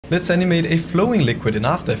Let's animate a flowing liquid in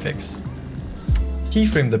After Effects.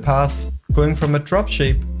 Keyframe the path, going from a drop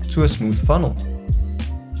shape to a smooth funnel.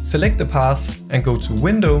 Select the path and go to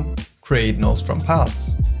Window, Create Nulls from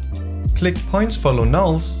Paths. Click Points Follow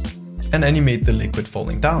Nulls and animate the liquid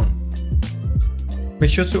falling down.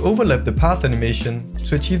 Make sure to overlap the path animation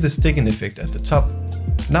to achieve the sticking effect at the top.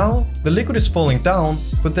 Now the liquid is falling down,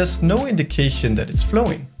 but there's no indication that it's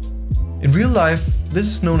flowing. In real life, this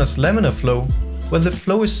is known as laminar flow, where the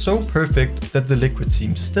flow is so perfect that the liquid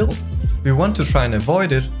seems still. We want to try and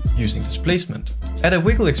avoid it using displacement. Add a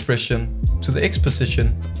wiggle expression to the X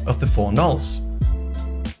position of the 4 nulls.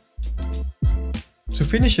 To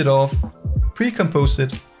finish it off, pre-compose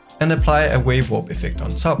it and apply a wave warp effect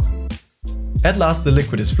on top. At last the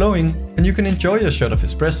liquid is flowing and you can enjoy your shot of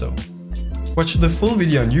espresso. Watch the full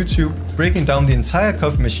video on YouTube breaking down the entire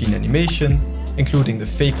coffee machine animation, including the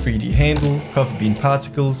fake 3D handle, coffee bean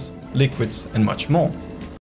particles, liquids and much more.